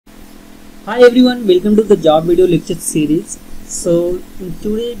Hi everyone, welcome to the job video lecture series. So in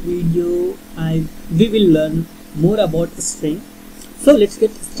today's video we will learn more about string. So let's get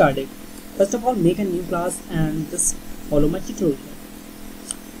started. First of all, make a new class and just follow my tutorial.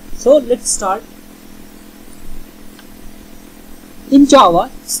 So let's start. In Java,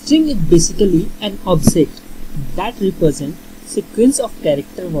 string is basically an object that represents sequence of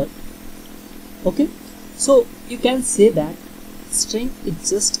character word. Okay, so you can say that string is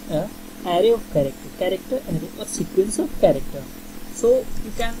just a array of character array or sequence of character. So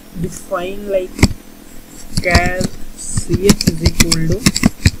you can define like char ch is equal to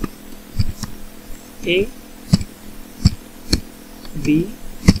a b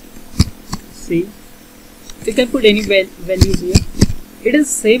c. You can put any values here. It is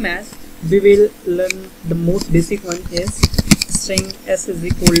same as we will learn. The most basic one is string s is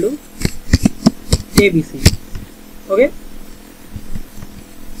equal to abc. Okay,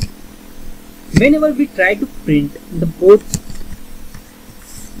 whenever we try to print the both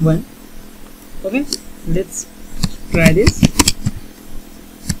one, okay, let's try this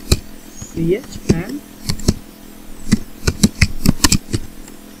ch and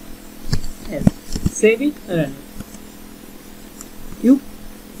s. Save it, run it. You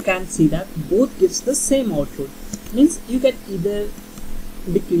can see that both gives the same output. Means you can either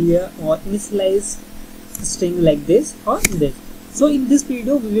declare or initialize string like this or this. So in this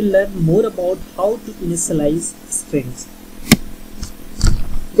video we will learn more about how to initialize strings.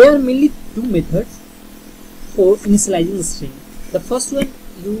 There are mainly two methods for initializing a string. The first one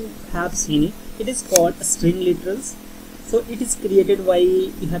you have seen it. It is called string literals. So it is created by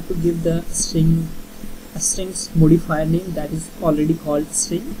you have to give the string a string's modifier name that is already called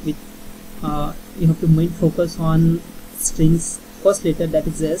string. With you have to main focus on strings first letter, that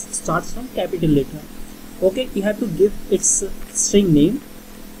is S, starts from capital letter. Okay, you have to give its string name,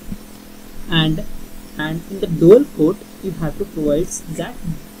 and in the dual quote you have to provide that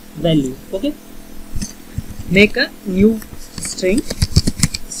value. Okay, make a new string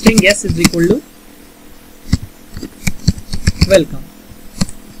s is equal to welcome.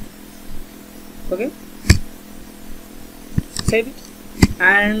 Okay, save it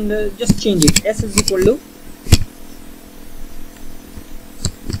and just change it. S is equal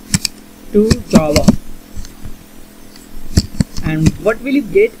to Java. And what will you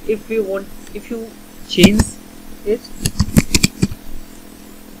get if you change it?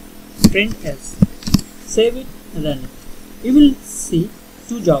 Print s. Save it, run it. You will see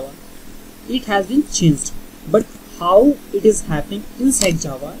to Java. It has been changed, but how it is happening inside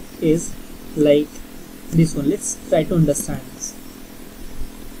Java is like this one. Let's try to understand this.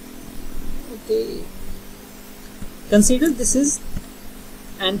 Okay, consider this is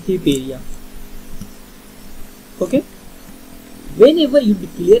an heap area. Okay, whenever you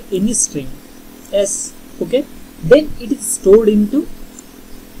declare any string s, okay, then it is stored into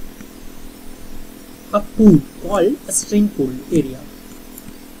a pool called a string pool area.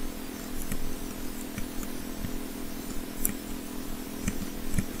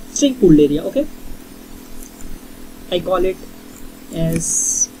 String pool area. Okay, I call it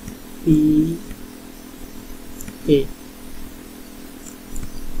S P A.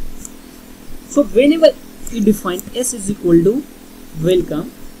 So whenever you define s is equal to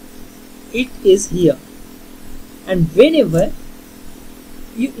welcome, it is here, and whenever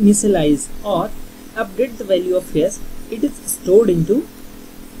you initialize or update the value of s, it is stored into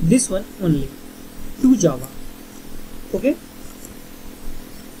this one only, to Java. Okay,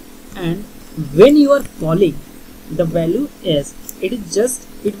 and when you are calling the value s,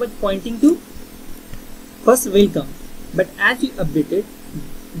 it was pointing to first welcome, but as you update it,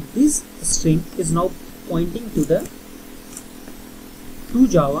 this string is now pointing to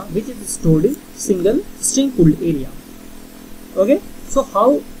Java, which is stored in single string pool area. Okay, so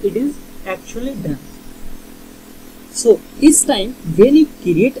how it is actually done? So each time when you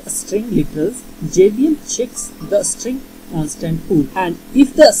create a string literals, JVM checks the string constant pool, and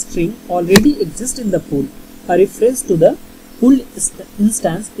if the string already exists in the pool, a reference to the pool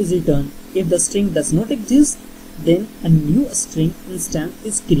instance is returned. If the string does not exist, then a new string instance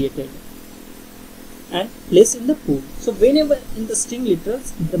is created and placed in the pool. So whenever in the string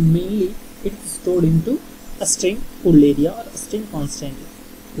literals, mainly it is stored into a string pool area or a string constant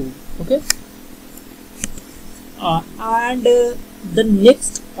pool. Okay, the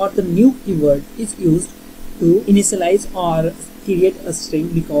next or the new keyword is used to initialize or create a string,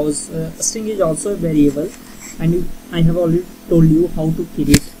 because a string is also a variable, and I have already told you how to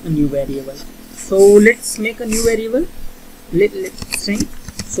create a new variable. So let's make a new variable. Let string.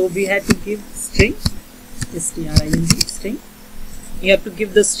 So we have to give string string, you have to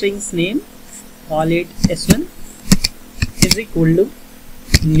give the string's name, call it s1 is equal to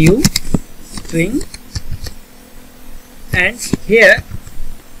new string, and here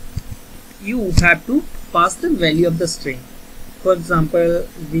you have to pass the value of the string. For example,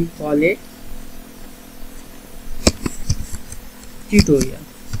 we call it tutorial.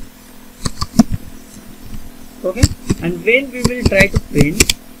 Okay, and when we will try to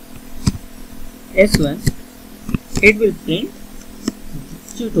print s1, it will print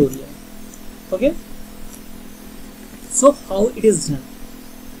tutorial. Okay, so how it is done.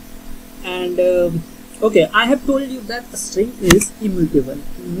 And okay, I have told you that a string is immutable,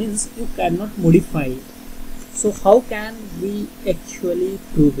 means you cannot modify it. So how can we actually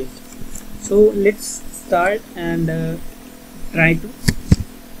prove it? So let's start and try to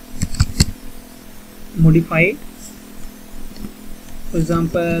modify it. For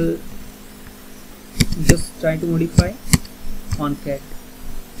example, just try to modify on cat,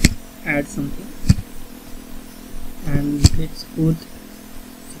 add something, and let's put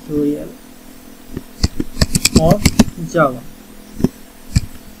tutorial of Java.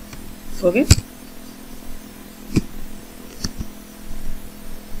 Okay,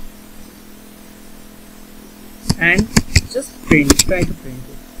 and just try to print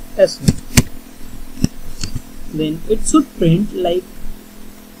it s1. Then it should print like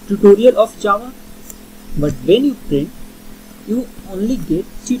tutorial of Java, but when you print, you only get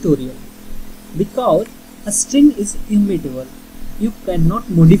tutorial, because a string is immutable, you cannot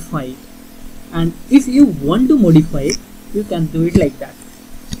modify it. And if you want to modify it, you can do it like that.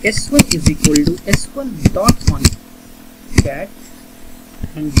 s1 is equal to s1 dot on cat,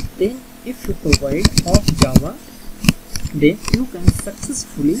 and then if you provide of Java, then you can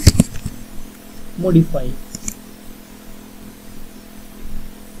successfully modify it.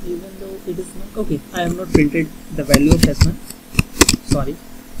 Even though it is not okay, I have not printed the value of s1, sorry,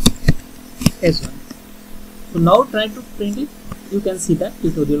 s1. So now try to print it, you can see that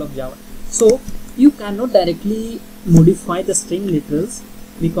tutorial of Java. So you cannot directly modify the string literals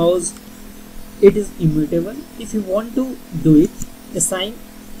because it is immutable. If you want to do it, assign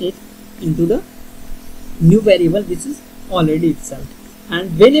it into the new variable which is already itself,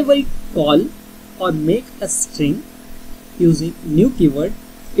 and whenever you call or make a string using new keyword,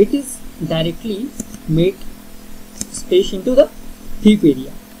 it is directly make space into the heap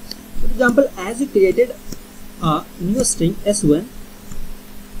area. For example, as you created a new string s1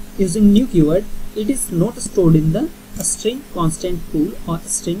 using new keyword, it is not stored in the string constant pool or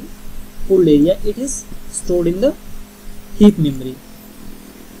string pool area, it is stored in the heap memory.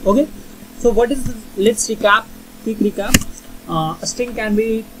 Okay, so what is the, let's recap, quick recap. A string can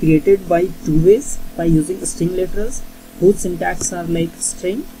be created by two ways: by using string literals whose syntax are like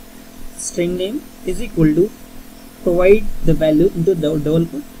string name is equal to provide the value into the double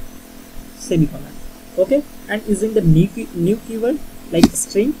quote semicolon. Okay, and using the new keyword like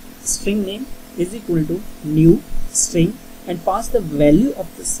string name is equal to new string, and pass the value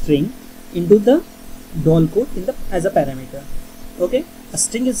of the string into the double quote in the as a parameter. Okay, a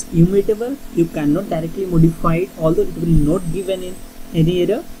string is immutable, you cannot directly modify it, although it will not give any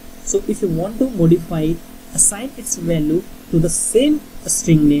error. So if you want to modify it, assign its value to the same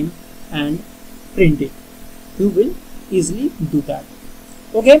string name and print it. You will easily do that.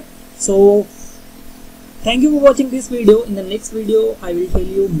 Okay, so thank you for watching this video. In the next video, I will tell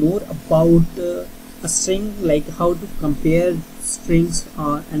you more about a string, like how to compare strings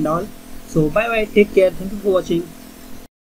and all. So bye bye, take care, thank you for watching.